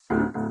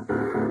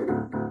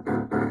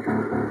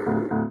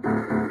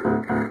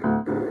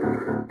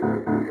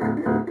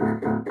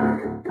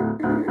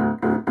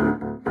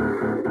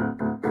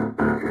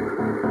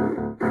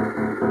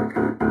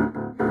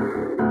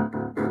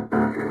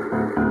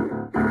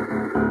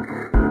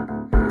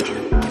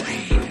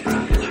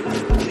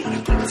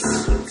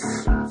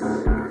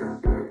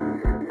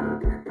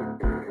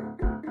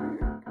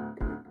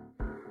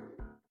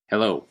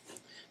Hello,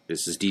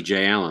 this is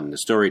DJ Allen, the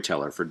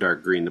storyteller for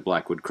Dark Green, the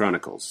Blackwood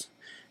Chronicles.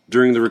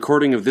 During the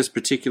recording of this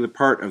particular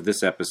part of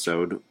this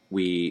episode,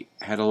 we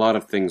had a lot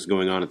of things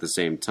going on at the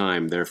same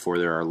time, therefore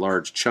there are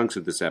large chunks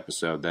of this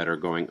episode that are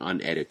going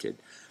unedited.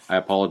 I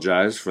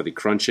apologize for the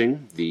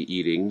crunching, the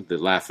eating, the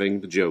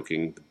laughing, the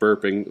joking, the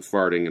burping, the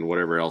farting, and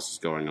whatever else is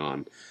going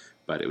on,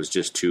 but it was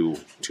just too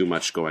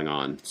much going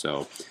on,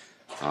 so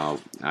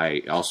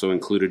I also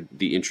included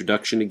the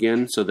introduction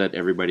again so that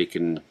everybody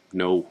can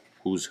know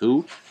who's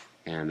who.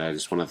 And I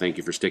just want to thank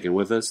you for sticking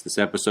with us. This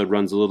episode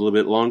runs a little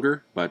bit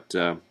longer, but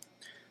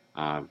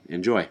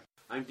enjoy.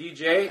 I'm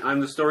DJ. I'm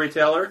the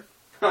storyteller.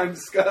 I'm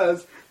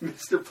Scuzz,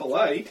 Mr.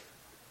 Polite.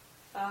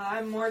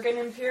 I'm Morgan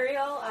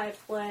Imperial. I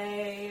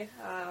play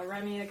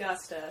Remy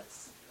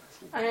Augustus.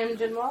 I am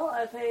Jinwall.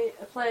 I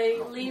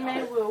play Lee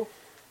Mei Wu.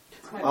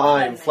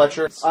 I'm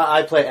Fletcher.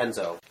 I play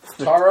Enzo.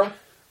 Tara,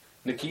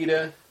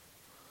 Nikita.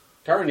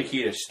 Tara and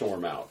Nikita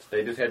storm out.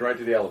 They just head right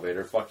to the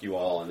elevator, fuck you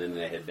all, and then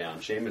they head down.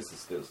 Seamus is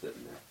still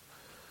sitting there.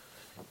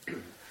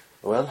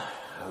 Well,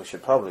 we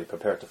should probably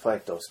prepare to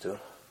fight those two.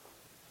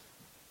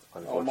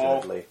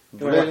 Unfortunately.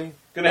 Really?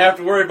 Gonna have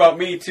to worry about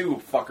me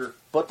too, fucker.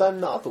 But I'm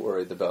not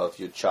worried about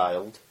you,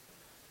 child.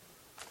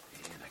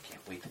 Man, I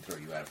can't wait to throw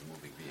you out of a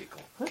moving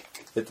vehicle.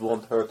 It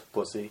won't hurt,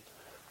 pussy.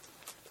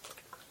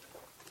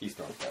 He's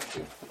throwing that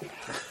too.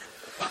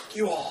 Fuck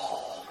you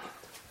all.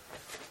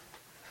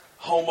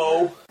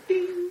 Homo.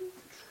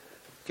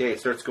 Okay, it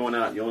starts going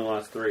out. You only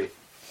lost 3. A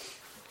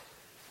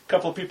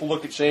couple of people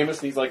look at Seamus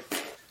and he's like,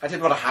 I did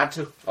what I had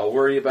to. I'll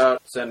worry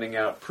about sending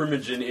out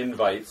Primogen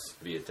invites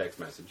via text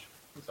message,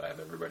 since I have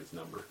everybody's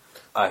number.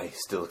 I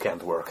still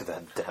can't work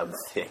that damn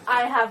thing.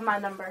 I have my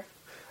number.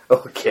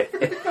 Okay,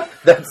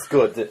 that's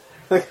good.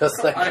 Because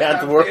I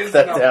can't work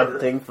that damn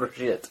thing for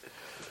shit.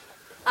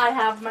 I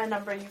have my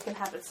number. You can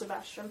have it,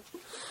 Sebastian.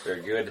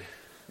 Very good.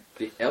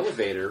 The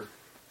elevator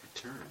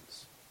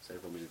returns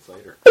several minutes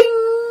later. Bing!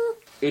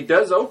 It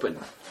does open.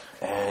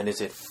 And is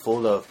it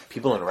full of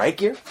people in riot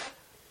gear?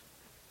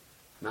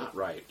 Not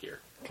riot gear.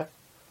 Okay.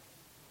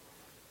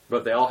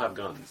 But they all have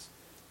guns.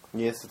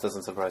 Yes, it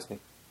doesn't surprise me.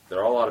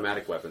 They're all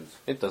automatic weapons.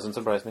 It doesn't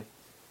surprise me.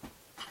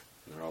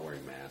 They're all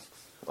wearing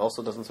masks.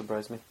 Also doesn't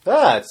surprise me.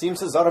 It seems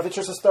the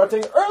Zarovitchers are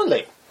starting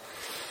early.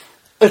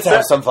 Let's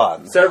have some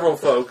fun. Several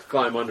folk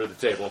climb under the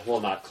table.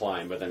 Well, not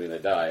climb, but I mean they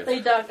dive. They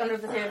duck under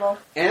the table.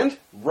 And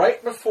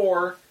right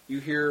before you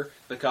hear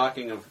the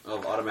cocking of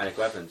automatic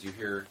weapons, you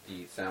hear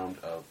the sound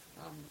of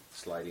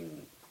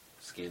sliding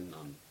skin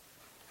on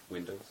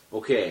windows.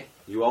 Okay,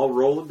 you all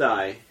roll a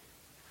die,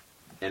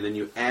 and then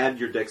you add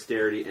your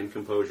dexterity and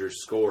composure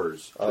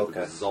scores to the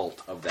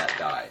result of that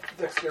die.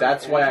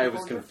 That's why I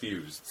was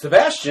confused.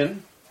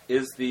 Sebastian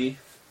is the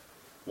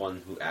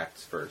one who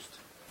acts first.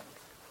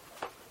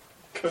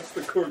 Cuts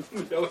the cord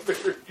in the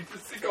elevator. You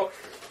just go.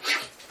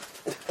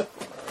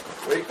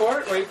 Wait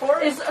for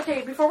it.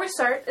 Okay, before we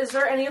start, is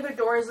there any other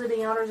doors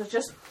leading out, or is it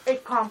just a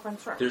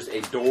conference room? There's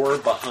a door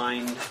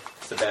behind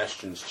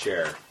Sebastian's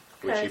chair,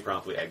 which Okay. he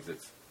promptly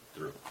exits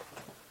through.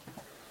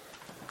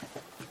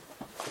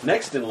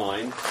 Next in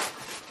line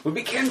would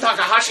be Ken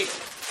Takahashi,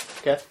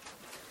 Okay.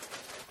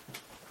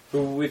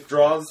 who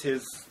withdraws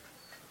his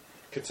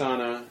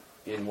katana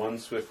in one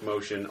swift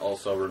motion,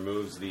 also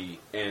removes the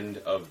end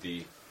of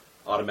the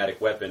automatic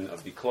weapon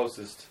of the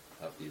closest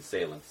of the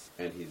assailants,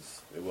 and he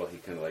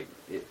kind of like,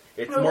 it's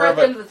We're more right of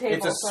a, into the table,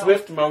 it's a so-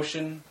 swift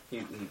motion,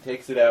 he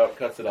takes it out,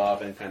 cuts it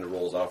off, and kind of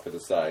rolls off to the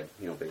side,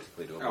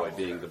 basically to avoid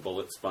being the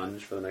bullet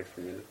sponge for the next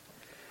few minutes.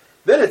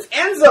 Then it's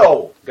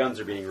Enzo! Guns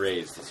are being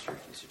raised.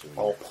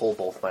 I'll pull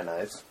both my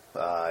knives.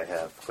 I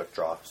have quick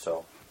draw,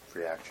 so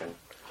free action.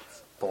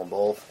 Pull them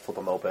both, flip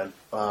them open.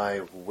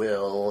 I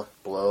will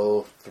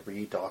blow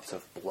 3 dots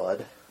of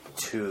blood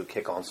to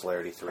kick on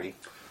Celerity 3.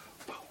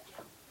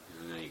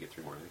 And now you get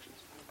 3 more actions.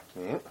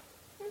 Mm.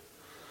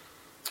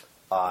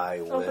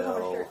 I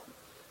will...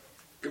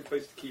 Good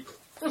place to keep.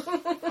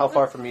 How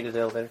far from me to the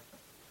elevator?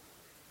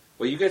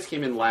 Well, you guys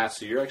came in last,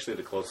 so you're actually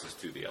the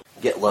closest to the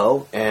elevator. Get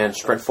low and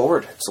sprint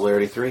forward.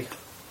 Celerity 3.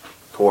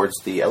 Towards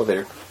the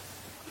elevator.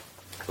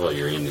 Well,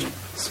 you're in the...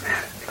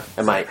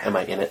 Am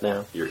I in it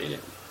now? You're in it.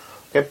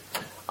 Okay.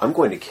 I'm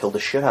going to kill the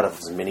shit out of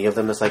as many of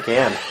them as I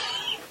can.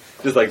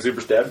 Just like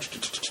super stab.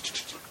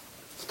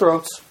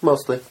 Throats,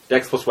 mostly.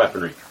 Dex plus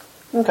weaponry.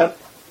 Okay.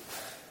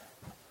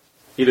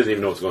 He doesn't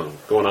even know what's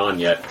going on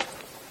yet.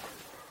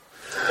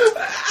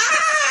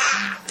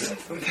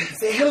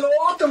 Say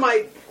hello to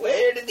my...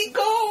 Where did he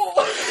go?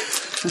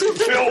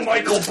 Phil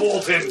Michael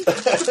Bolton.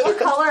 What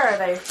color are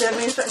they? Do they have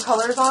any certain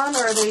colors on, or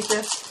are they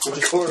just...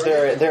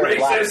 They're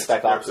black Racist.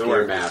 spec ops. They're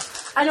wearing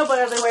masks. I know, but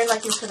are they wearing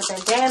like any sort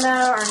of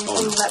bandana or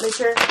anything of that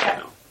nature? Okay.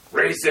 No.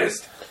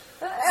 Racist.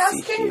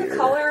 Asking the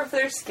color of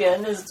their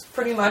skin is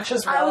pretty much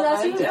as I was relevant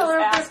asking the as color of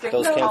their asking skin. the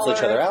Those cancel each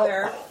color other of out?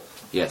 their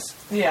Yes,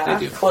 yeah,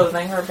 they do.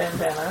 clothing or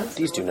bandanas.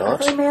 These do Are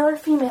not. they male or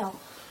female?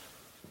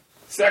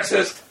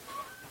 Sexist.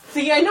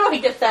 See, I know I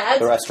get that.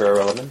 The rest are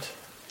irrelevant.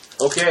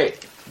 Okay.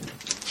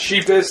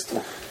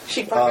 Sheepist.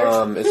 Sheep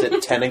fuckers. Is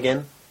it 10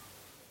 again?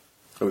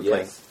 Are we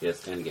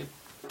Yes, and again.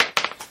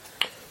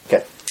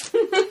 playing? Okay.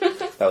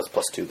 That was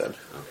 +2 then.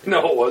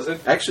 No, it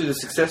wasn't. Actually, the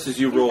successes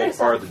you roll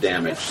are the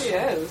damage. She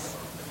is.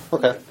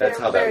 Okay. That's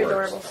how that Very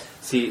works. adorable.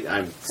 See,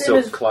 I'm Same so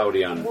as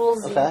cloudy on...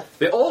 Woolsey. Okay.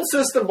 The old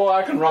system, boy,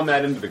 I can run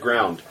that into the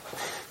ground.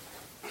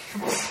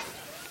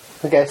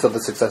 Okay, so the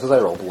successes I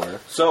rolled were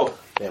So,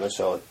 damage,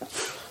 so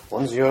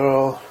 1,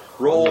 0,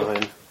 roll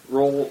 1,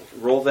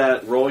 9.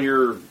 roll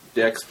your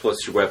dex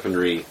plus your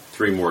weaponry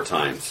 3 more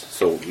times.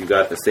 So, you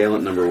got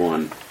assailant number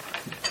 1.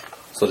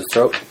 So the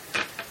throat.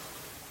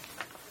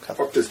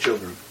 Fuck this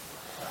children.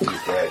 He's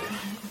dead.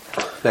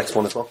 Next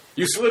one as well.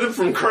 You slit him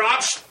from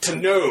crotch to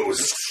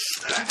nose.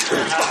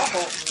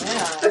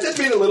 Oh, I just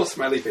made a little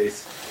smiley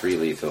face. 3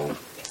 lethal.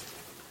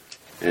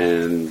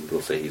 And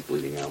we'll say he's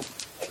bleeding out.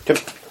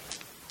 Okay.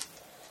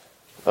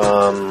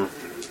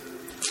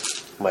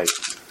 My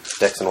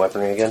dex and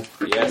weaponry again.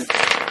 Yes.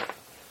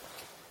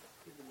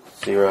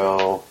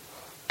 0,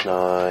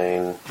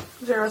 9,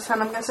 0 is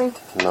 10, I'm guessing.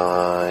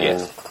 9.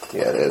 Yes.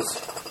 Yeah, it is.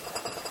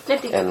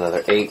 50. And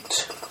another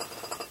 8.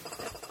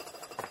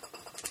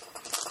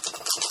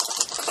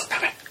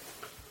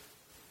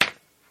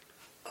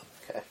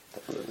 Okay,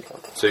 that doesn't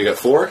count. So you got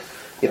 4?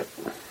 Yep.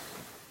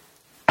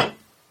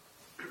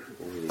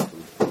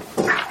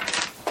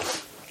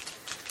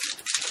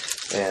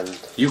 And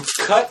You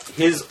cut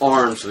his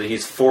arm so that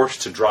he's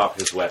forced to drop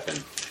his weapon,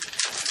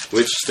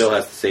 which still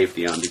has the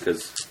safety on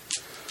because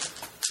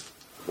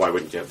why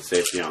wouldn't you have the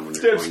safety on when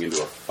you're going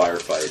into a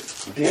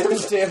firefight?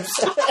 dibs.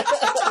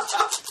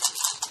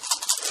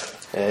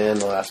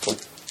 And the last one.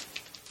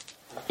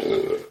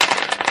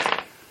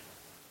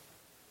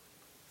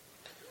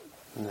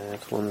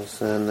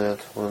 That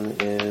one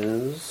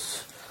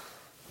is.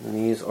 And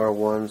these are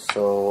 1,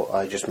 so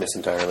I just miss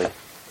entirely.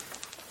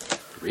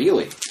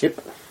 Really? Yep.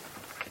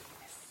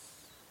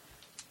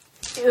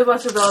 You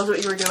must have realized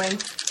what you were doing.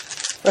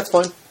 That's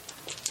fine.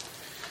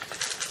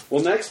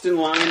 Well, next in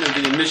line of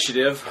the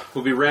initiative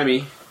will be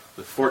Remy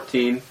with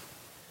 14.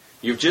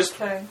 You've just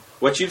okay.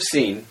 what you've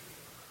seen.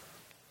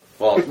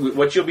 Well,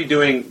 what you'll be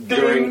doing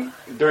during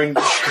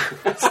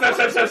Snap,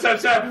 snap, snap, snap,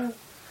 snap.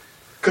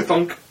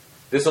 Ka-thunk.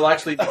 this will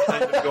actually be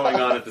kind of going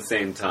on at the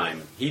same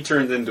time. He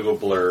turns into a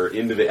blur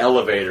into the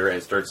elevator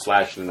and starts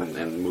slashing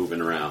and moving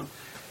around.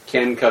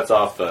 Ken cuts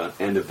off the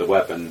end of the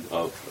weapon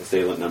of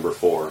assailant number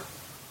 4.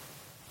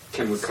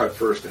 Ken would cut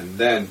first and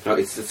then. No,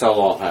 it's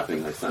all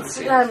happening like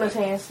simultaneously.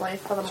 Simultaneously,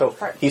 for the So most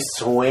part. he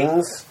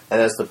swings, and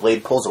as the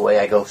blade pulls away,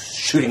 I go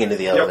shooting into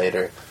the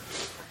elevator.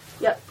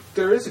 Yep.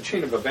 There is a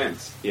chain of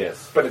events,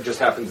 Yes. but it just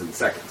happens in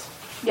seconds.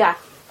 Yeah.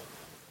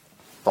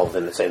 All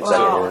within the same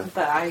Well,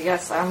 second. I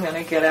guess I'm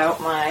gonna get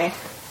out my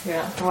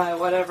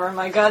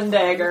gun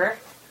dagger.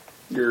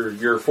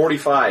 You're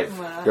 45.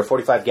 You're a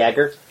 45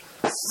 gagger.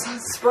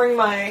 Spring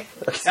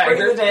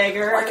the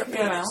dagger, you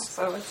know.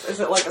 So is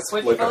it like a Like a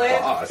switchblade?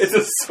 boss. It's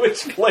a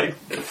switchblade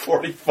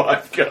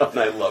 45 gun.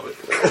 I love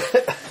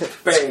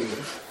it. Bang.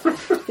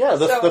 Yeah,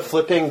 the So-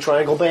 flipping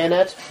triangle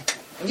bayonet.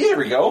 There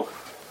we go.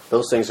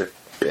 Those things are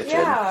bitchin'.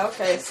 Yeah.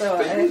 Okay. So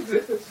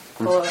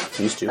well,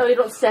 Used So to. you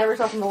don't stab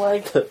yourself in the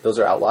leg. Those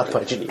are outlawed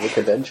by Geneva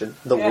Convention.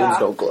 The Yeah. wounds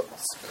don't close.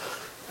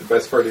 The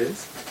best part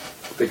is,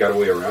 they got a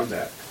way around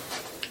that.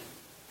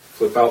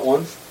 Flip out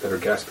ones that are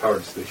gas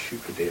powered so they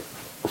shoot to death.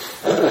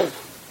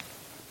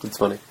 It's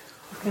funny.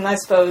 and I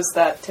suppose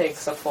that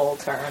takes a full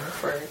turn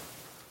for.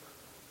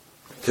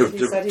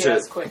 He said he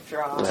has quick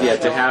draw. Yeah,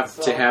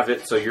 so- to have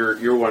it so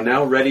you're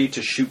now ready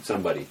to shoot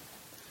somebody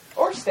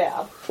or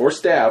stab or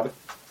stab.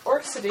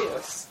 or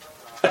seduce.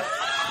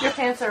 Your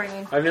pants are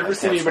ringing. I've never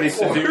seen anybody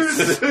seduce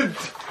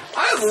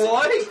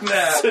I like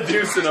that!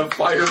 seduce in a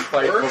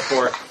firefight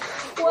before.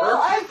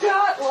 Well, I've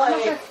got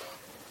like.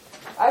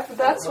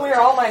 That's where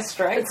all my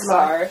strengths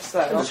are. I'm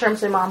So just trying to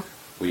say mom.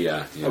 We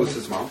That was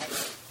his mom.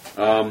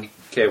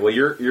 okay. Well,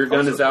 your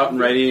gun is out and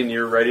ready, and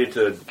you're ready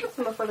to That's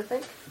enough for the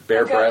thing.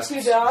 bare I've got breast.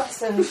 2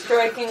 dots and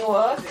striking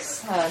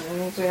looks,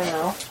 and you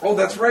know, Oh,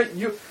 that's right.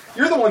 You're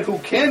the one who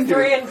can do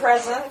 3 it. in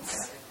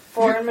presence,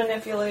 4 in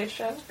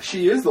manipulation.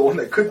 She is the one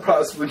that could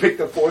possibly make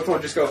the 4th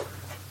one just go,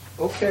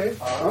 okay,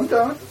 I'm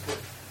done.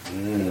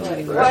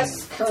 Like,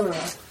 That's kind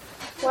of...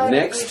 why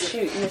Next. don't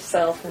you shoot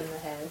yourself in the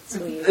head,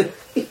 sweetie?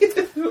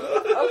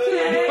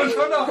 Okay.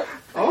 No.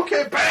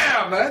 Okay,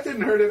 bam! That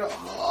didn't hurt at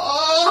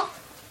all.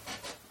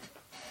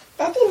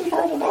 That didn't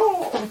hurt at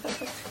all.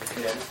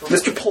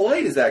 Mr.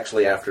 Polite is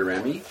actually after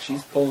Remy.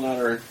 She's pulling out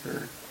her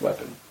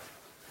weapon.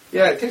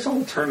 Yeah, it takes a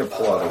whole turn to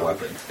pull out a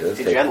weapon.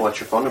 Hey, Jen, what's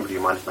your phone number? Do you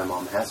mind if my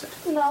mom has it?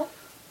 No.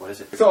 What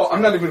is it? So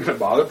I'm not even going to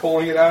bother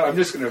pulling it out. I'm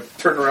just going to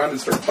turn around and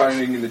start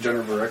firing in the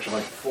general direction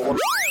like before.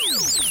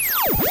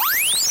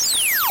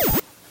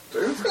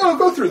 Let's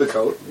go through the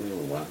coat. Oh,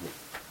 wow.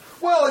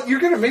 Well, you're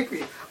going to make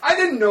me... I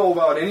didn't know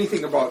about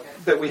anything about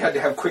that we had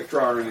to have quick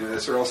draw or any of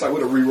this, or else I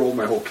would have re-rolled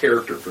my whole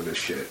character for this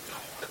shit.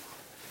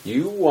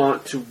 You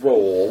want to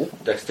roll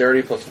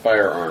dexterity plus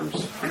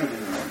firearms.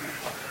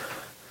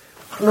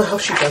 I don't know how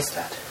she does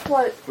that.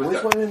 What?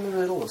 Always when in the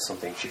middle of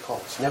something, she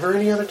calls. Never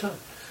any other time.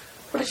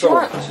 What does she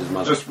want? This is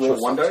mother. Just roll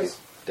one dice?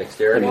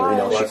 Dexterity I mean, we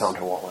know she plus found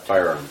her wallet.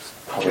 firearms.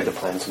 Probably to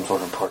plan some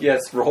sort of party.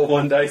 Yes, roll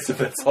one dice if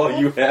that's all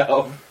you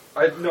have.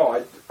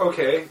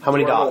 Okay. How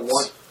many Do I roll dots?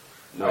 one?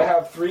 No. I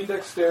have 3 in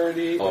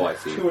dexterity Oh, I and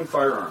see. 2 in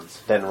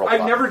firearms. Then roll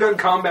I've 5. never done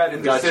combat in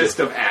the Gotcha.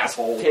 system,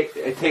 asshole.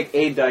 Take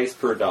a dice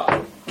per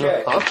dot.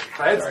 Okay. Huh?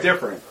 That's Sorry.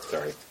 different.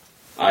 Sorry.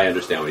 I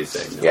understand what he's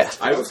saying. No. Yeah.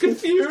 I was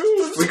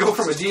confused. We go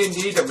from a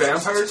D&D to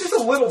vampire, just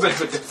a little bit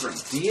of a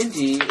difference.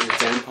 D&D is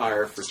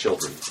vampire for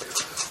children.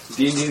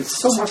 D&D is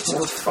so much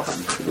more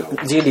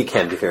fun. D&D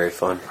can be very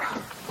fun.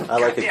 I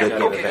like a good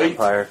game of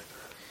vampire.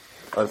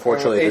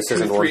 Unfortunately, this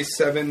isn't 8, 2, one. 3,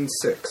 7,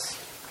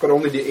 6. But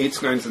only the 8s,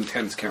 9s, and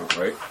 10s count,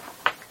 right?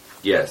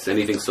 Yes,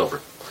 anything silver.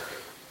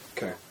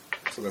 Okay.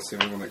 So that's the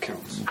only one that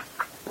counts.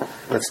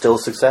 That's still a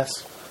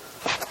success.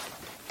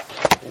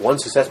 One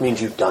success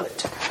means you've done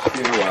it.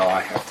 Yeah, well,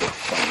 I have to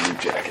find a new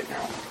jacket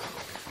now.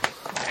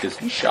 Because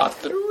he shot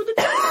through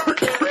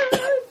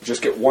the...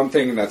 Just get one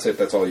thing and that's it.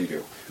 That's all you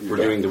do. We're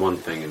doing the one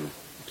thing and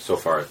so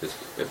far at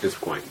this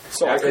point.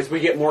 So as we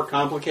get more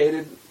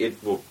complicated,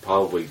 it will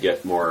probably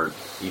get more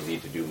easy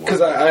to do more. Because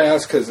I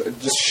asked,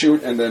 just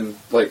shoot and then,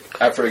 like,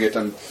 after I get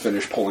done,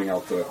 finish pulling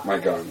out my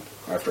gun.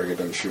 After I get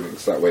done shooting.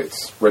 So that way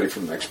it's ready for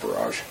the next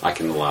barrage. I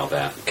can allow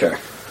that. Okay.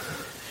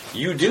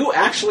 You do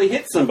actually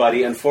hit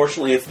somebody.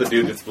 Unfortunately, it's the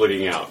dude that's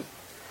bleeding out.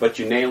 But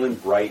you nail him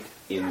right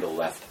in the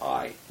left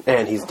eye.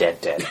 And he's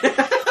dead.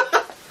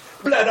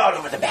 Blood all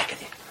over the back of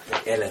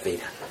the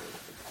elevator.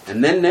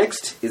 And then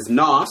next is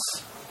Nos.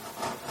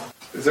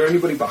 Is there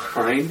anybody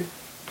behind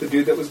the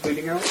dude that was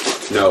bleeding out?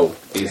 No,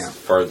 he's Yeah.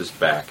 farthest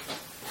back.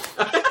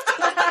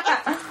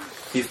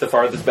 He's the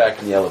farthest back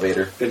in the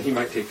elevator. Then he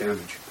might take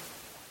damage.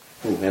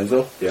 Ooh,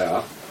 Enzo?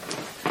 Yeah.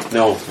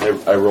 No,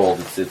 I rolled.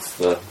 It's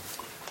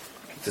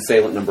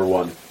assailant number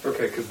 1.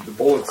 Okay, because the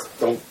bullets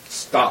don't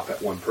stop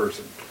at one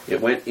person.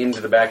 It went into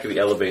the back of the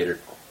elevator.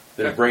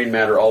 There's brain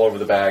matter all over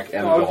the back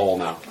and Oh. the hole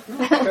now.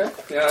 Okay.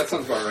 Yeah, that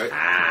sounds about right.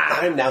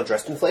 I'm now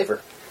dressed in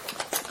flavor.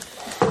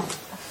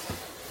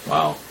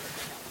 Wow.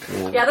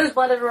 Yeah, there's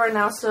blood everywhere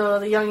now, so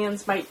the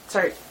youngins might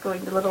start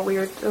going a little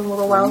weird in a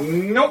little while.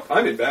 Nope,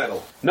 I'm in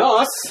battle.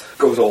 Nos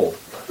Goes old.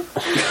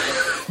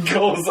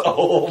 goes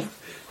old.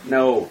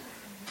 No.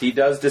 He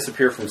does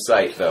disappear from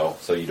sight, though,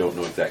 so you don't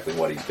know exactly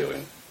what he's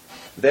doing.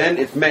 Then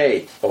it's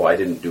May. Oh, I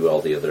didn't do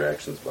all the other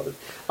actions, brother.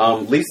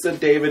 Lisa,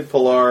 David,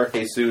 Pilar,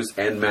 Jesus,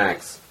 and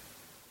Max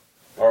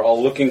are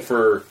all looking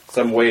for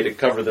some way to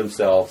cover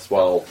themselves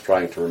while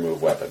trying to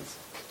remove weapons.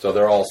 So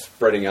they're all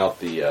spreading out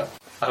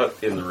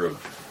out in the room.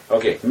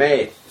 Okay,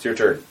 May, it's your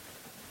turn.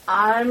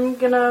 I'm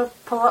gonna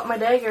pull out my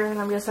dagger, and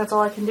I guess that's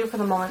all I can do for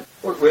the moment.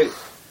 Wait.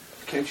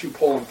 Can't you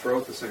pull and throw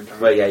at the same time?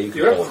 Well, yeah, you can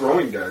You have pull.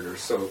 throwing daggers,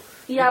 so...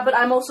 Yeah, but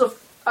I'm also,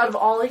 out of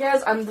all the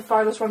guys, I'm the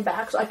farthest one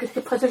back, so I could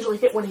potentially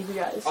hit one of you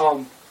guys.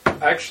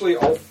 Actually,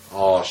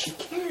 Oh, she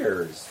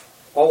cares.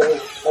 all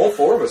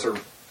 4 of us are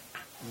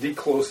the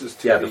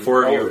closest to Yeah, the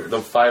 4 of you, elevators. the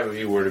 5 of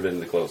you would have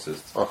been the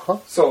closest. Uh-huh.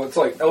 So it's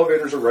like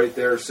elevators are right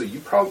there, so you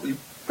probably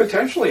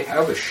potentially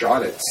have a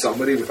shot at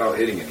somebody without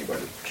hitting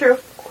anybody. True.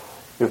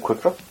 You have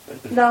quick draw?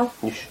 No.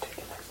 You should take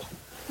it next time.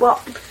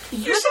 Well,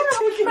 you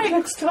should take it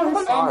next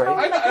time. Sorry.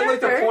 I'd like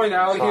to point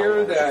out Sorry, I here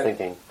was just that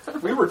thinking.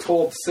 we were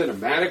told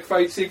cinematic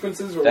fight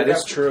sequences where That we'd is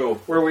have to- true.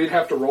 where we'd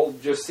have to roll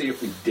just see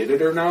if we did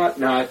it or not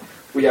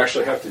we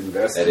actually have to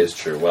invest. That is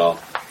true. Well,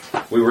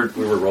 we were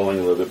rolling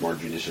a little bit more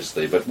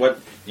judiciously, but what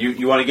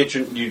you want to get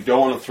you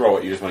don't want to throw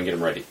it. You just want to get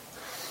them ready.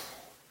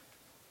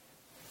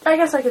 I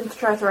guess I can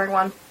try throwing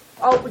one.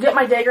 I'll get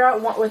my dagger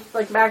out with,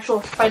 like, my actual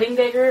fighting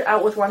dagger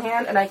out with one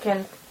hand, and I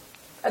can,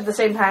 at the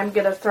same time,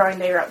 get a throwing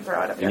dagger out and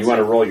throw it. And you want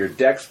to roll your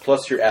dex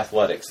plus your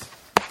athletics.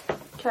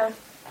 Okay.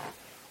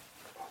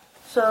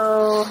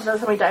 So, that's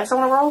how many dice I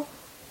want to roll?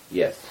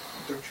 Yes.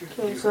 Don't you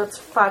Okay, do so that's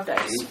 5 dice.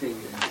 anything?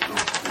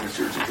 Yours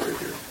is right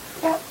here.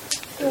 Yep.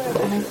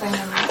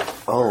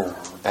 Oh,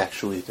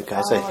 actually, the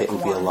guys I hit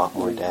would be a lot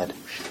more dead.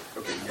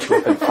 Okay.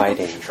 We've been You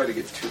fighting. should try to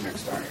get 2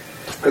 next time.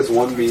 Because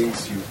one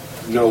means you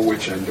know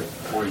which end to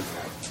point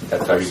at.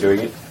 That's how you're doing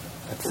it.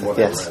 From what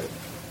I Yes.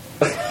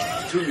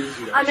 read. 2 means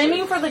you'd I'm actually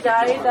aiming for the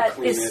guy that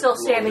clean is it, still roll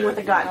standing it, with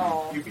a gun.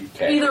 you'd be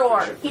Either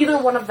or. Either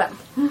one of them.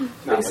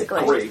 Not basically.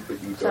 Like great,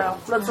 but you So,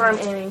 don't. that's where I'm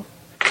aiming.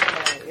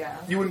 Yeah.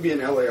 You wouldn't be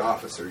an LA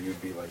officer.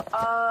 You'd be like,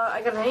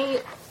 I got an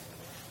 8.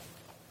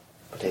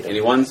 Potato.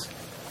 Any ones?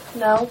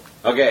 No.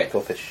 Okay.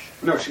 Go fish.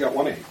 no, she got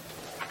 1 8.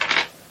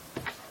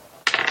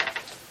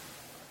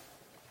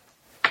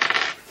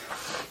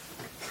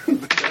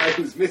 The guy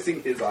who's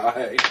missing his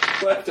eye,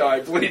 left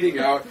eye, bleeding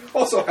out,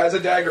 also has a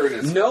dagger in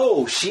his.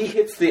 No, she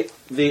hits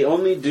the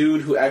only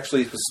dude who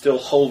actually was still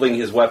holding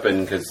his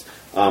weapon because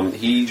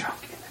he Junk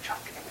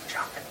in the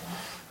junk.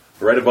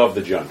 right above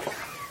the junk,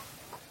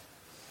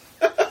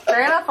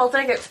 Fair enough, I'll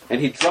take it.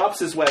 and he drops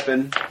his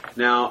weapon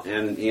Now,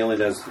 and he only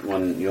does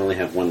one. You only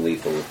have one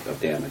lethal of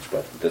damage,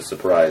 but the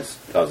surprise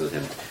causes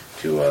him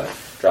to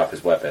drop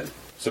his weapon.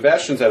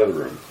 Sebastian's out of the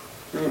room.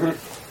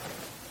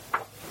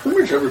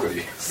 Pretty much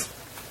everybody is.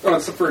 Oh,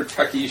 except for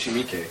Takeshi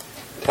Miike.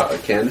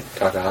 Ken?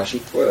 Takahashi?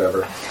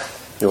 Whatever.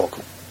 You're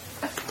welcome.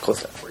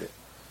 Close that for you.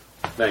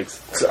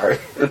 Thanks. Sorry.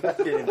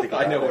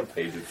 I know what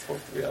page it's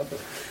supposed to be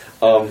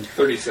on.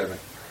 37.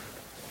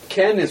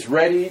 Ken is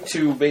ready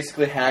to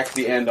basically hack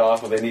the end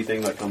off of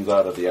anything that comes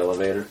out of the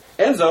elevator.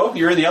 Enzo,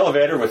 you're in the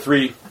elevator with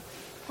three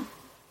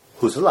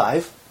Who's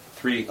alive?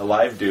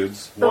 alive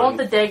dudes. The one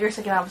with the dagger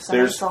sticking out of his side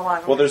is still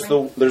alive. Well, there's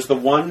the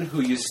one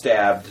who you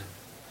stabbed,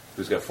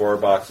 who's got 4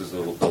 boxes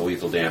of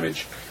lethal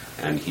damage,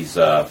 and he's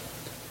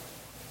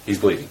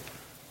bleeding.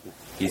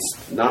 He's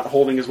not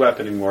holding his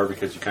weapon anymore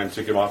because you kind of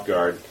took him off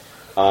guard.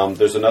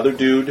 There's another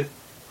dude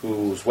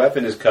whose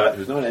weapon is cut,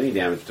 who's not any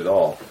damaged at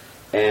all.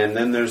 And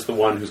then there's the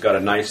one who's got a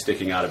knife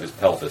sticking out of his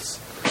pelvis.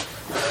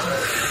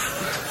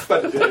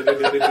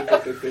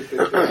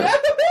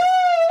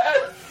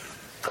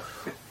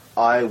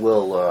 I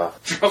will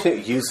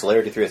use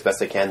Celerity 3 as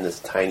best I can in this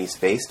tiny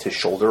space to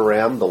shoulder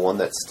ram the one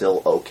that's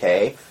still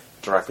okay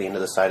directly into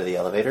the side of the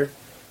elevator.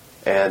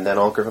 And then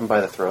I'll grip him by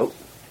the throat.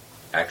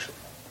 Actually,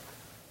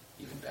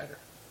 even better.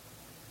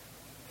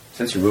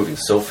 Since you're moving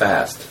so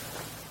fast,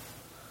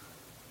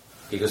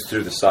 he goes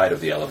through the side of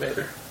the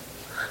elevator.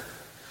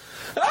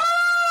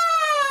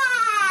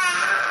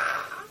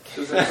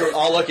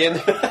 I'll look in.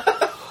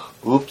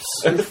 Oops.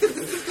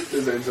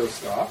 Does Enzo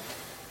stop?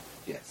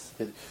 Yes.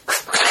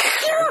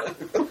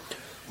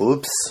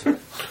 Oops.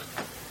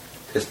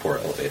 His poor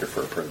elevator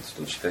for a prince,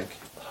 don't you think?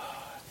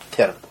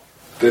 Terrible.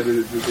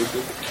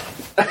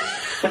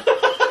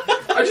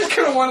 I just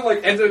kind of want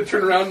to Enzo to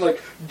turn around and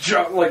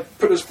jump,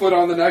 put his foot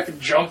on the knife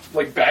and jump,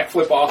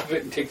 backflip off of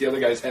it and take the other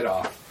guy's head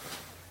off.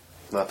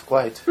 Not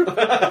quite.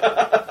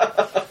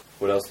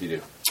 What else do you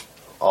do?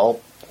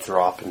 I'll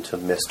drop into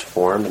mist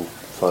form and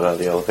float out of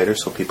the elevator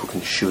so people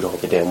can shoot all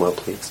the damn well,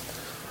 please.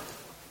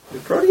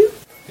 They're proud of you?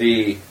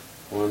 The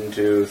 1,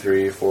 2,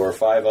 3, 4,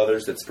 5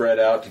 others that spread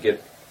out to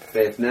get...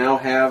 They now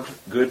have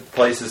good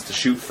places to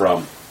shoot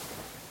from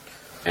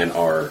and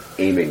are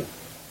aiming.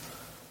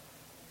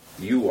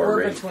 You are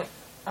ready. Between.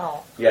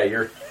 Oh. Yeah,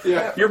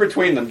 you're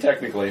between them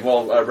technically.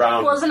 Well,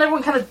 around. Well, isn't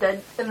everyone kind of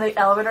dead in the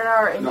elevator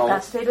now or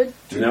incapacitated?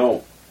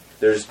 No.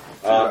 There's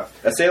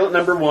assailant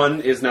number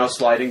 1 is now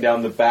sliding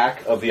down the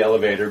back of the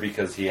elevator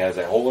because he has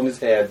a hole in his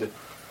head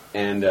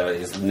and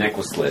his neck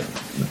was slit.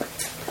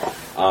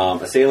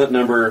 Assailant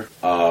number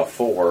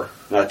 2.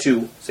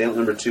 Assailant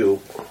number 2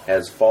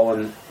 has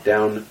fallen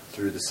down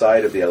through the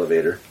side of the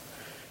elevator,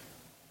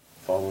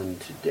 fallen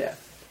to death.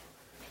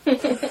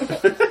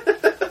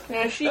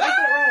 Yeah, she got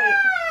it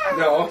right.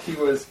 No, he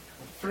was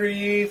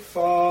free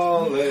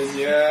falling,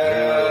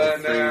 yeah.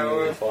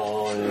 Now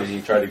Fallen.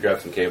 He tried to grab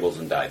some cables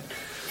and died.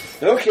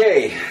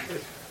 Okay.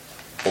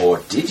 Or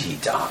did he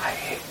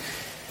die?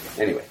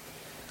 Anyway.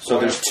 So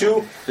there's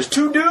two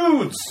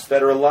dudes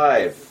that are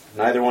alive.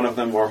 Neither one of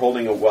them are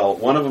holding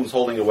one of them's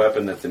holding a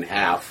weapon that's in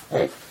half.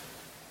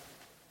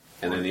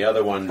 And then the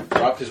other one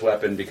dropped his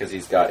weapon because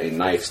he's got a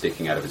knife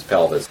sticking out of his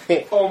pelvis.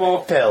 Homo.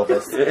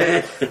 Pelvis.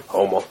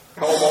 Homo.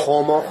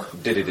 Homo. Homo.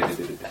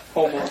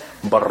 Homo.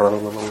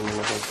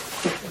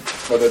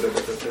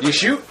 You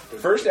shoot.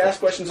 First, ask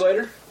questions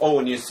later. Oh,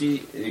 and you see...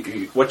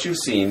 What you've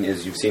seen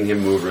is you've seen him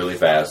move really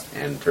fast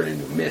and turn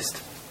into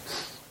mist.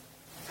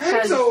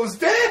 Enzo's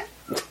dead!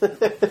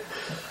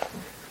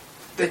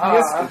 They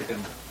missed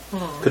him.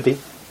 Could be.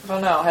 I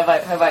don't know.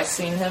 Have I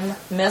seen him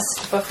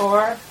missed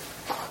before?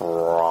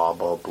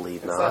 Probably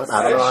not. Is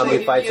I don't know how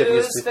many fights have you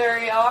used seen.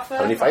 very often?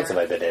 How many fights have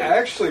I been in?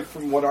 Actually,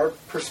 from what our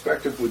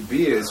perspective would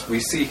be is we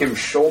see him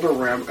shoulder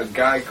ram a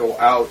guy go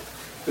out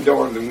the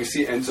door, and then we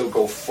see Enzo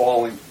go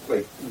falling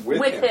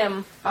with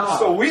him. Oh.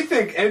 So we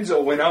think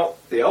Enzo went out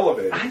the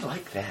elevator. I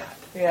like that.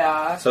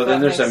 Yeah. So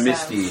then that there's a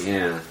makes misty...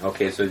 sense. Yeah.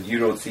 Okay, so you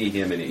don't see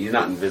him, and he's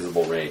not in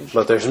visible range.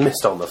 But there's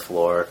mist on the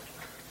floor,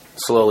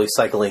 slowly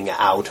cycling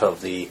out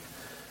of the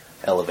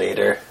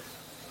elevator.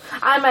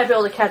 I might be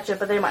able to catch it,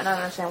 but they might not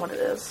understand what it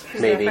is. 'Cause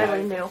Maybe. They're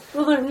fairly new.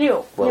 Well, they're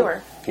newer.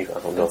 I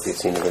don't know if you've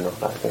seen it or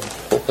not either.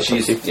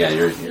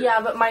 You're... Yeah,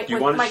 but my Do you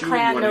wanna my shoot or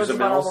clan you wanna do knows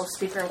something about all else? those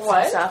speakers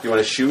What? and stuff. Do you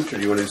want to shoot, or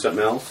do you want to do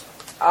something else?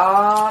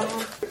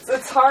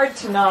 It's hard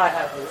to not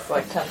have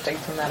this tempting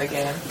to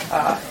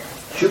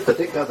metagame. Shoot the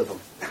dick out of them.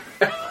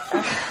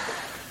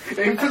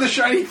 Aim for the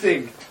shiny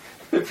thing.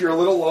 If you're a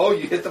little low,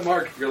 you hit the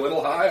mark. If you're a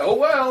little high, oh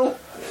well.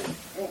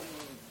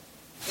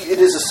 It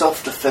is a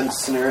self-defense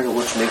scenario,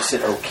 which makes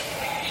it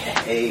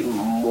okay.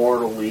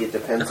 Mortally, it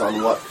depends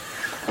on what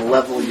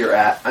level you're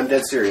at. I'm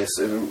dead serious.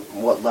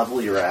 What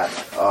level you're at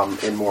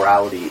in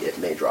morality, it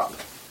may drop.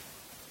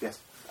 Yes.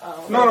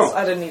 Oh, No.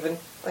 I didn't even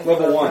think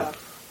Level about 1. that.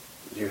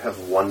 You have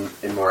 1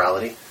 in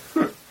morality.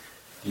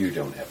 You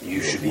don't have...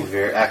 You should be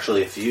very...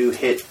 Actually, if you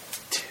hit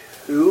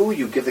 2,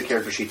 you give the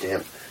character sheet to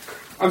him.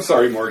 I'm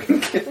sorry,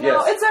 Morgan.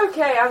 No, it's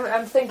okay.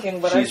 I'm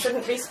thinking, but I She's-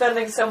 shouldn't be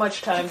spending so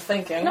much time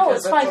thinking. No,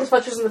 it's fine because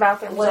Fletcher's in the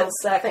bathroom. Split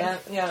so second,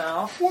 you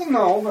know. Well,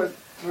 no, but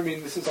I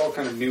mean, this is all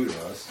kind of new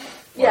to us.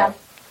 Yeah.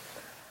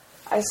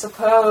 I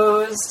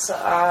suppose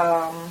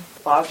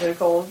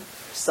logical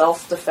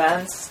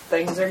self-defense,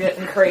 things are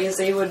getting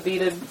crazy, would be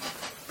to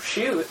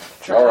shoot.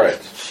 Try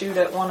to shoot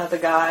at one of the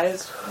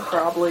guys,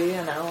 probably,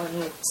 in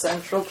the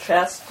central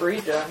chest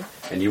region.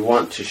 And you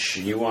want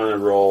to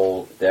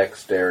roll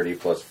dexterity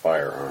plus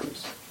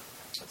firearms.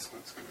 That's what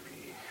it's going to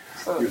be.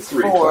 So You're it's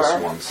 3 4.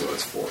 plus 1, so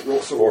it's 4.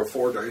 Roll so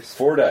 4 dice.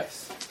 4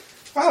 dice.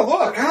 Oh,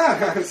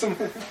 look! Some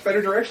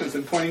better directions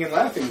than pointing and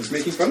laughing is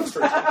making fun of this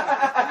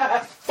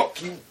person.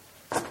 Fuck you.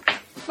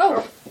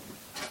 No.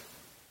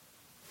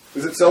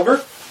 Is it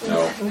silver?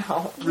 No.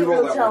 No.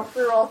 Reroll that one.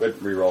 Reroll. But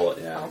reroll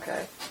it, yeah.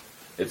 Okay.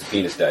 It's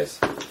penis dice.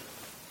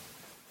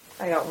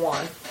 I got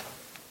 1.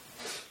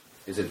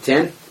 Is it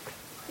 10?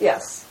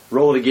 Yes.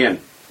 Roll it again.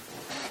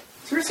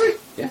 Seriously?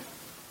 Yeah.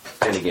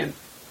 10 again.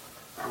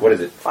 What is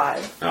it?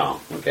 5. Oh,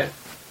 okay.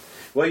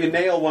 Well, you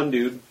nail one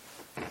dude.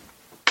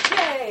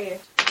 Yay!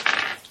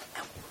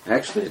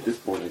 Actually, at this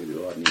point, I can do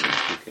a lot of even.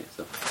 Okay,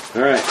 so.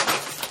 Alright.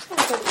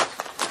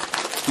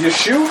 You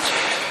shoot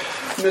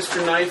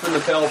Mr. Knife in the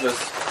pelvis.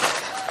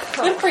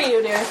 Good for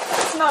you, dear.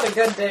 It's not a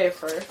good day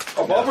for...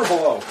 Above or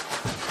below?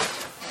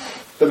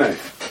 The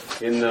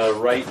knife. In the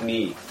right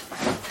knee.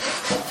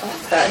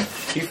 Okay.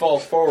 He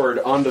falls forward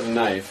onto the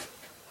knife,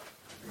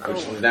 which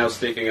is now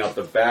sticking out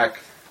the back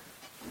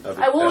of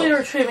his I will be belt.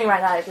 retrieving my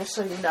knife, just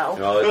so you know.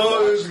 Well, it's,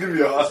 this is going to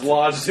be it's awesome.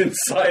 lodged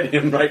inside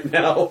him right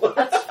now.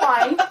 That's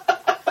fine.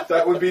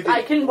 That would be the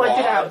I can wedge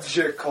it out.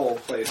 logical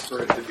place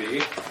for it to be.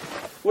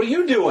 What are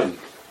you doing?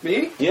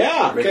 Me?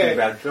 Yeah. Okay,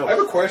 bad jokes. I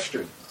have a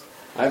question.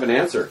 I have an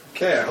answer.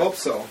 Okay, I hope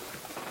so.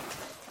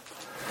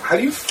 How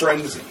do you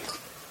frenzy?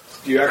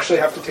 Do you actually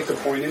have to take a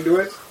point into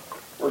it?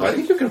 Or I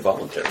think you can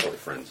voluntarily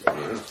frenzy.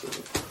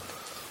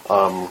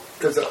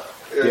 Because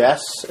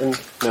Yes and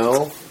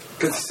no.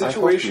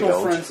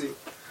 situational frenzy.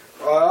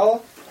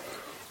 Well,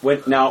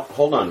 Now,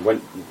 hold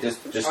on.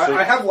 Just so,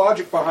 I have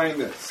logic behind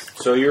this.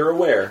 so you're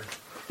aware,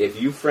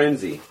 if you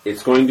frenzy,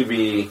 it's going to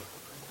be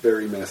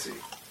Very messy.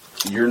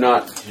 you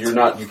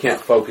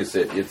can't focus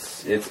it.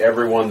 It's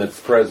everyone that's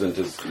present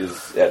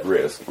is at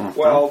risk,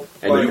 Well,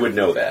 and but- you would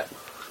know that.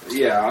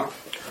 Yeah,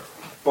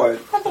 but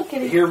Hello,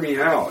 kitty. hear me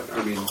out.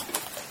 I mean,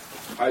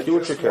 I Do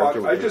what your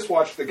character would do. just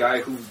watched the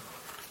guy who's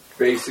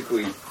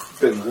basically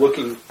been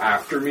looking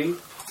after me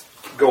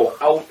go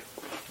out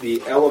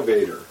the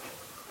elevator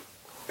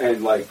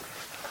and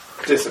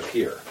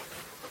disappear.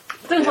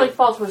 Things like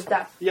fall to his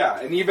death. Yeah,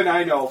 and even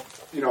I know,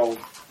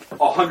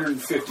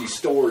 150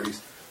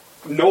 stories,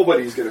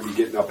 nobody's going to be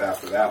getting up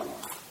after that one.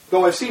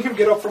 Though I've seen him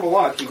get up from a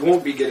lot, he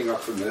won't be getting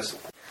up from this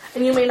one.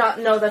 And you may not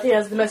know that he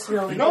has the mist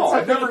ability. No,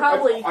 It's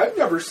something I've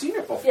never seen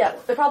it before. Yeah,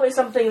 they're probably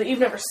something that you've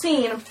never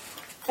seen,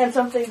 and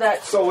something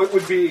that... So it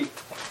would be,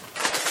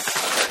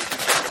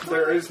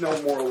 there is no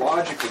more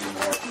logic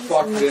anymore.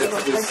 Fuck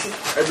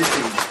this,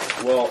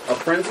 everything. Well, a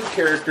frenzied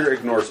character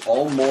ignores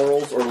all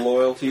morals or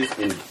loyalties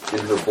in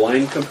her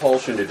blind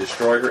compulsion to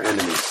destroy her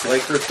enemies,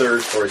 slake her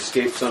thirst, or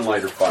escape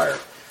sunlight or fire.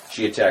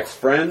 She attacks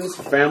friends,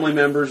 family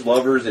members,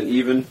 lovers, and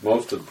even,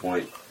 most of the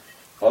point,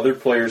 other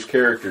players'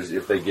 characters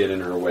if they get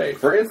in her way.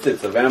 For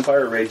instance, a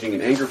vampire raging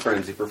in anger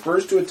frenzy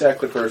prefers to attack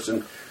the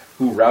person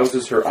who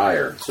rouses her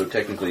ire. So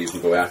technically you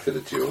can go after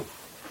the two.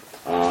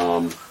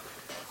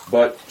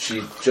 But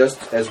she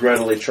just as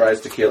readily tries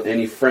to kill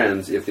any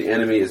friends if the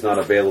enemy is not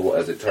available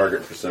as a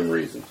target for some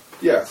reason.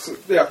 Yes,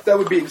 yeah, that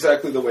would be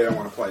exactly the way I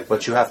want to play it.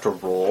 But you have to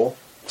roll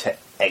to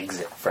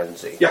exit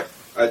frenzy. Yeah,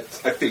 I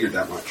figured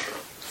that much.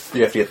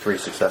 You have to get 3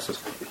 successes.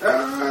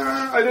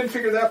 I didn't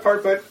figure that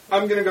part, but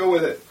I'm going to go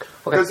with it.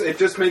 Because it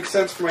just makes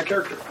sense for my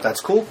character. That's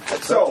cool.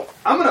 So,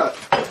 I'm going to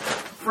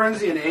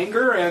frenzy in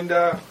anger, and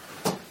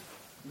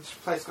this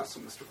place not so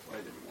Mr.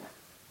 Polite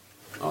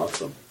anymore.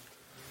 Awesome.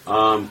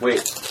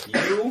 Wait,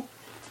 you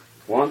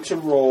want to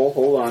roll,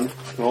 hold on.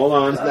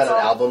 Isn't that an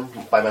album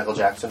by Michael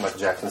Jackson? Michael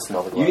Jackson,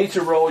 Smell the Glove. You need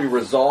to roll your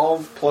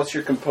resolve plus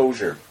your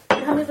composure.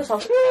 How many this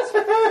also?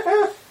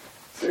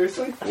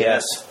 Seriously?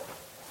 Yes.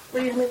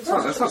 Will you make this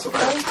Oh, that's not so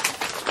bad.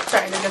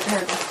 Sorry, I didn't get to hear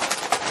this.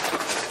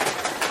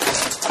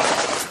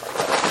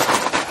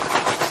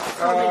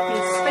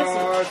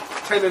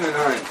 10 and a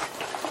 9.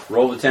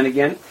 Roll the 10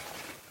 again.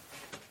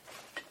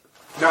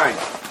 9.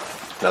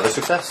 Another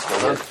success.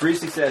 Well done. 3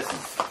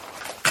 successes.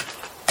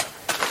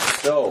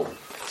 So,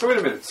 So wait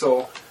a minute.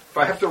 So if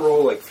I have to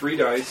roll 3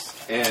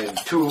 dice and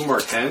 2 of them are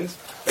 10s,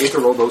 I get to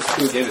roll those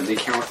 2 again and they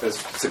count as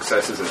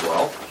successes as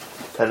well?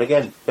 10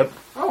 again. Yep.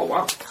 Oh,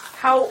 wow.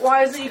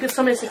 Why is it you get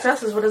so many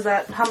successes? What is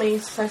that? How many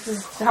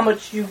successes? How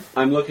much you...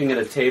 I'm looking at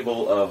a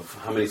table of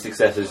how many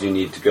successes you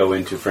need to go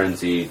into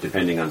frenzy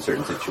depending on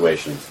certain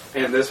situations.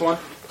 And this one?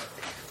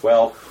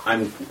 Well,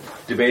 I'm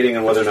debating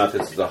on whether or not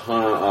this is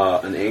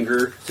an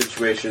anger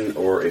situation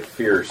or a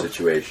fear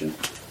situation.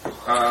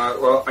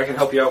 Well, I can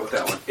help you out with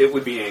that one. It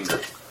would be anger.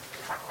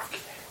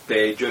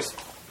 They just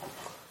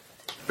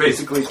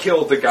basically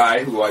killed the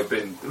guy who's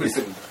been...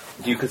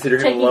 Do you consider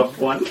him a loved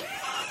one?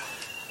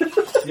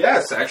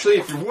 Yes, actually,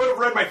 if you would have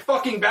read my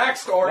fucking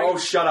backstory... Oh,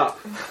 shut up.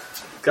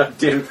 God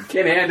damn it. You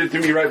can't hand it to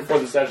me right before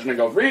the session and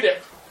go, read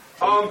it.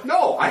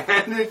 No, I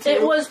handed it to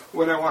It you was-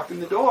 when I walked in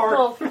the door.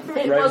 Well,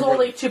 it Right. was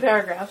only 2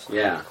 paragraphs.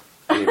 Yeah.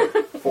 Anyway.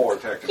 4,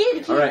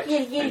 technically. All right.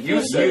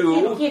 You,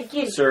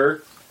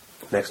 sir,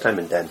 Next time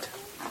indent.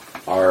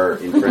 are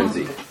in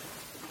frenzy.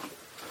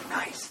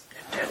 Nice.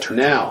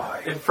 Now,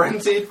 And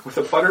frenzied with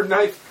a butter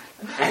knife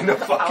and a Oh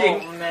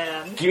fucking...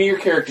 man. give me your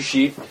character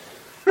sheet.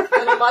 And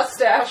a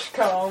mustache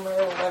comb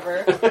or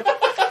whatever.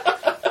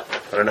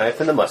 Butter knife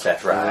and the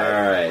mustache All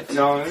ride. right.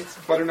 No, it's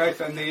butter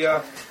knife and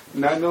the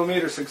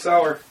 9mm 6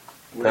 hour.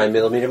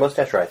 9mm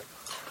mustache ride.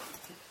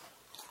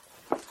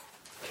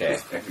 Okay.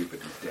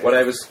 Everybody's dead.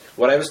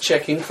 What I was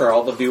checking for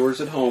all the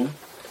viewers at home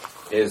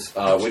is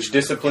which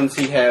disciplines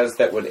he has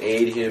that would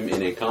aid him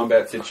in a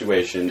combat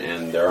situation,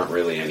 and there aren't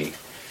really any.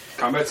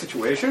 Combat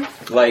situation?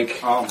 Like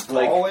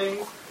Brawling.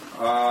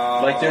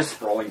 like there's-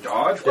 Brawling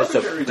dodge.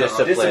 Weaponry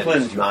dodge.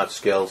 Discipline, not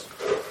skills.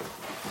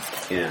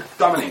 yeah.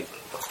 Dominate.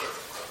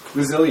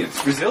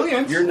 Resilience.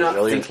 Resilience? You're not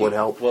Resilience thinking, would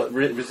help. Well,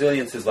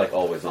 resilience is like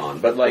always on,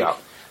 but like Yeah.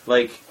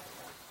 like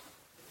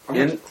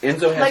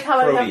Enzo has Like how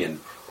I have- protean.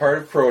 Part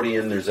of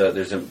protean, there's a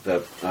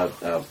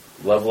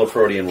level of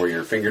protean where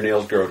your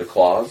fingernails grow to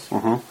claws.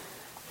 Mm-hmm.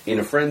 In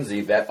a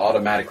frenzy, that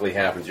automatically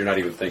happens. You're not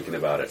even thinking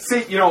about it.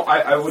 See, you know,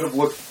 I would have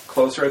looked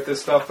closer at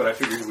this stuff, but I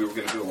figured we were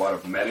going to do a lot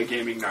of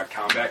metagaming, not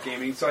combat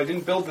gaming, so I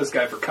didn't build this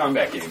guy for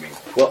combat gaming.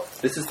 Well,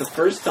 this is the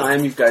first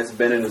time you guys have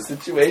been in a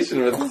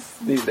situation where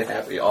this needs to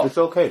happen. It's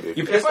okay, dude.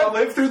 You If pissed I off.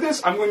 live through this,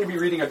 I'm going to be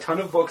reading a ton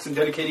of books and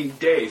dedicating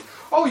days.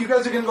 Oh, you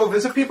guys are going to go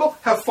visit people?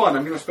 Have fun.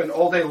 I'm going to spend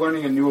all day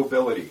learning a new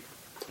ability.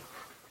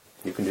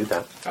 You can do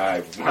that.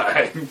 I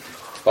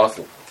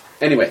Possible.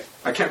 Anyway,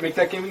 can't make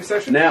that gaming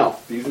session. now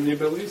These are the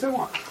abilities I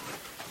want.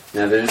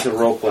 there's a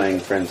role-playing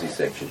frenzy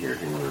section here.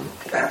 Hang on.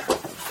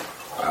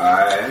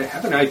 I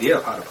have an idea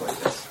of how to play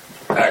this,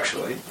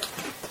 actually.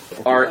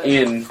 Are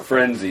in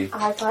frenzy.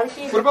 I thought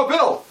he What about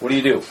Bill? What do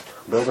you do?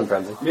 Bill's in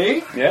frenzy.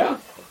 Me? Yeah.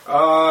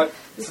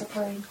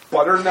 disappointing.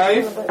 Butter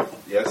knife.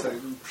 Yes, I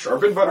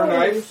sharpen butter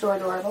knife. So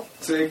adorable.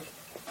 Say,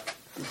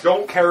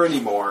 don't care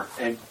anymore,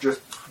 and just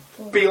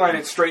beeline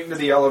it straight into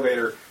the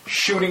elevator,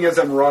 shooting as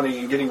I'm running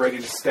and getting ready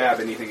to stab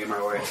anything in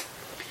my way.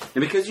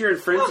 And because you're in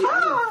frenzy,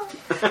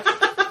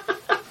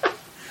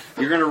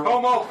 you're going to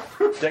roll Homo!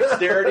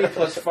 dexterity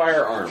plus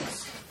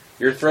firearms.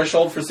 Your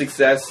threshold for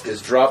success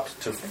is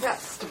dropped to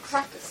Yes, to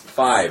practice.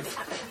 5.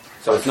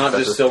 So it's not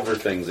just silver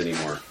things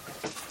anymore.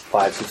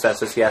 5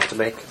 successes he has to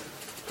make.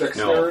 No,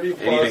 Dexterity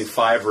anything plus...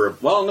 5 or...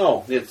 Well,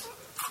 no, it's...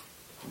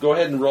 Go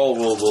ahead and roll.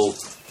 We'll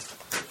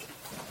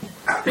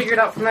Figure it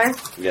out from there.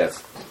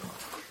 yes.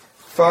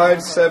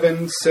 5,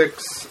 7,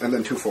 6, and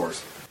then 2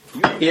 4s.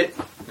 You hit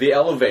the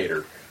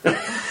elevator.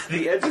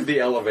 The edge of the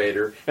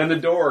elevator and the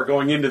door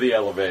going into the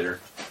elevator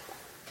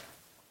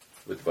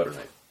with the butter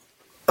knife.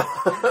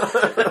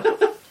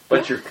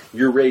 But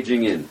you're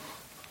raging in.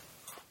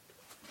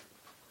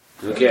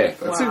 Okay.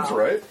 That seems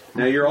right.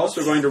 Now you're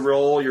also going to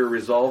roll your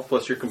resolve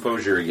plus your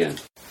composure again.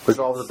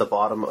 Resolve at the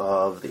bottom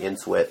of the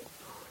inswit.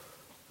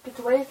 Get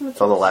away from the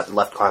It's on the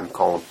left column.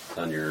 It's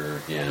on your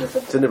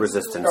It's in the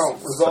resistance. Oh,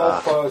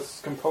 resolve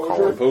plus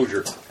composure.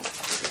 composure.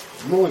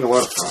 I'm rolling a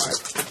lot of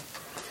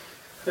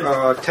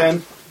 5.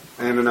 10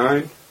 and a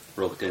 9.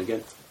 Roll the 10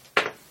 again.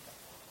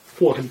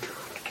 1.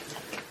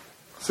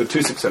 So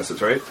 2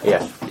 successes, right?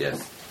 Yeah.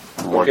 Yes.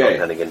 Ones Okay.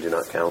 on 10 again do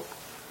not count.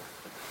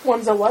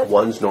 One's a what?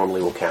 Ones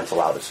normally will cancel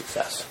out a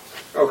success.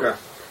 Okay.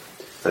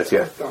 And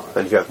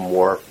if you have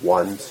more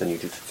ones than you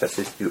do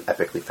successes, you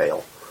epically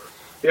fail.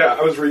 Yeah,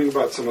 I was reading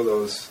about some of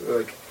those.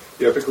 Like,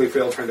 you epically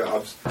fail trying to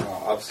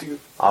obfuscate.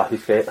 He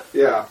failed.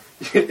 Yeah.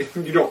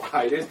 You don't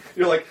hide it.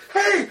 You're like,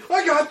 hey,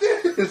 I got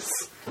this!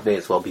 May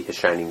as well be his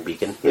shining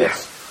beacon.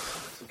 Yes.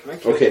 So can I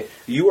kill Okay,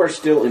 you are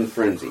still in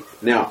frenzy.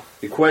 Now,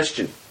 the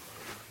question,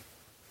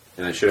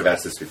 and I should have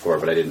asked this before,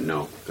 but I didn't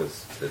know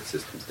because the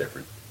system's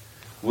different.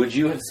 Would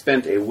you have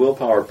spent a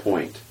willpower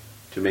point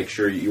to make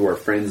sure you are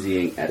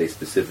frenzying at a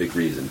specific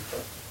reason?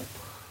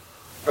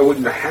 I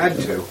wouldn't have had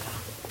to.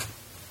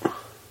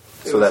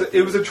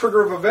 It was a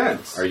trigger of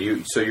events. Are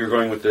you? So you're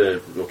going with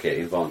the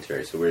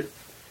involuntary. So we're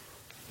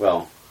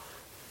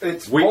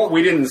It's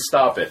we didn't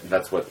stop it.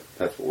 That's what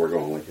we're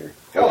going with here.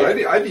 Hell,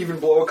 Okay. I'd even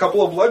blow a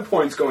couple of blood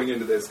points going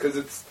into this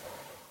because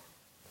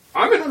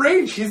I'm in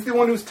rage. He's the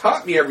one who's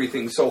taught me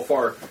everything so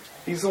far.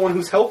 He's the one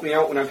who's helped me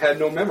out when I've had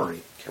no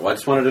memory. Well, I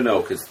just wanted to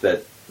know because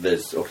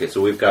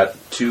so we've got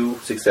 2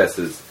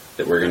 successes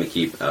that we're going to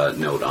keep a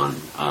note on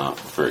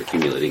for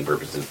accumulating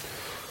purposes.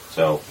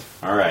 So,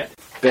 all right.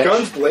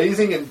 Guns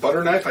blazing and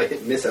butter knife. I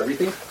hit miss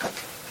everything.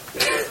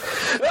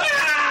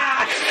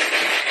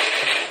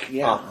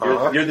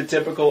 Yeah, you're the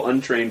typical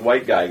untrained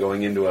white guy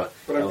going into a.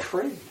 But I'm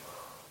trained.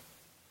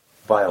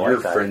 By a You're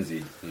white guy.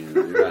 frenzied.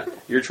 You're not,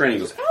 your training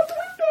goes.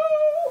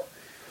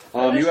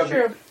 That is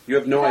true. You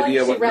have no I like idea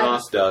to see what red.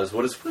 Nos does.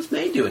 What does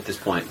May do at this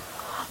point?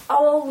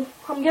 Oh,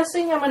 I'm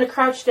guessing I'm going to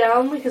crouch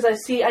down because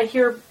I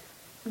hear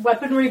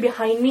weaponry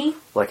behind me.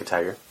 Like a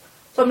tiger.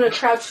 So I'm going to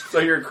crouch. So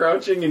you're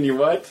crouching and you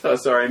what? Oh,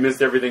 sorry, I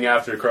missed everything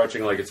after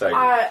crouching like a tiger.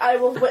 I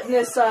will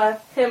witness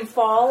him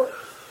fall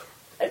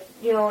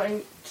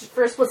and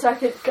for a split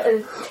second,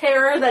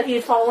 terror that he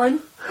had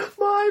fallen.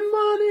 My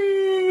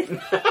money!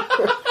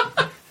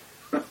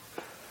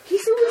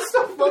 He's doing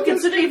stuff. Well,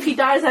 considering if he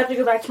dies, I have to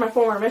go back to my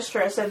former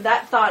mistress, and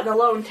that thought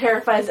alone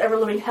terrifies the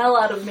ever-living hell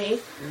out of me.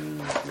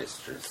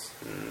 Mistress.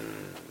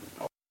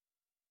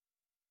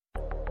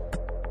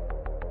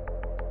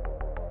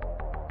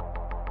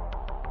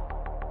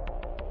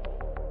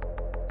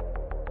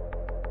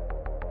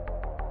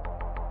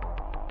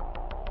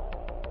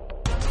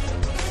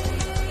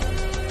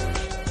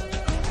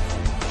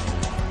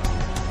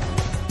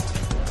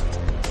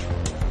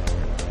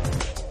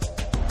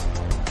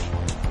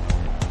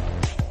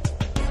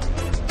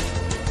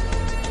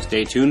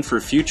 Stay tuned for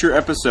future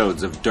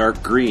episodes of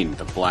Dark Green,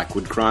 the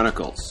Blackwood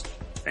Chronicles.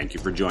 Thank you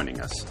for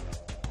joining us.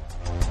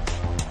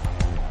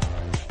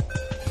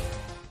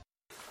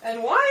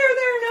 And why are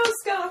there no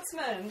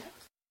Scotsmen?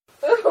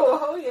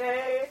 Oh,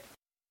 yay.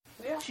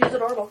 Yeah. She's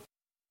adorable.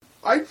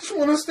 I just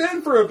want to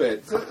stand for a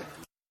bit.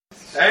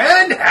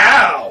 And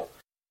how?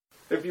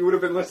 If you would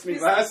have been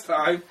listening last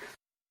time.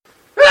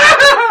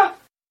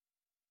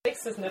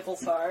 Makes his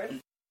nipples hard.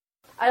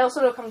 I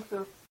also know Kung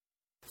Fu.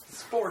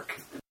 Spork.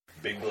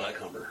 Big black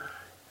Hummer.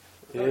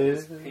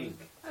 It's pink.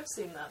 I've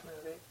seen that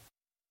movie.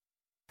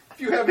 If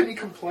you have any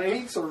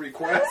complaints or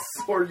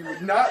requests, or you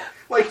would not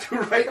like to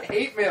write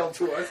hate mail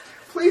to us,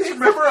 please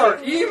remember our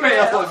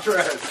email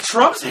address.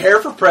 Trump's hair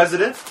for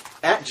president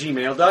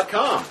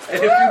 @gmail.com.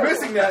 And if you're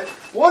missing that,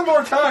 one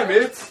more time,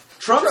 it's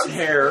Trump's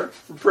hair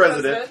for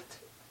president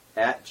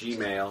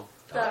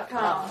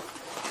 @gmail.com.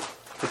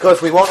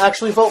 Because we won't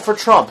actually vote for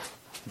Trump,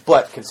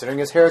 but considering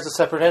his hair is a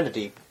separate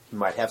entity, we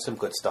might have some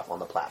good stuff on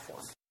the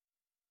platform.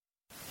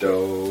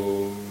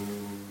 Do,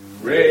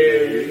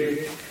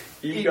 re,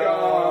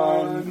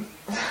 egon.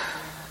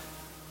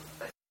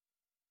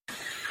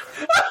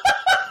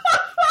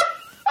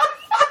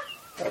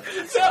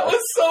 That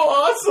was so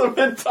awesome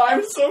and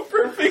timed so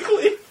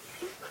perfectly.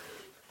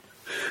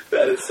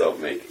 That is so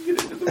making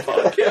it into the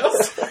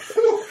podcast.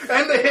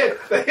 And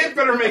the hit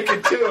better make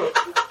it too.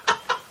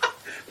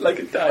 Like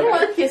a I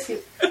want tiger. to kiss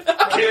you.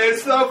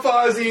 Kiss the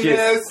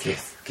fuzziness.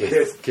 Kiss,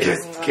 kiss, kiss,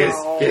 kiss, kiss.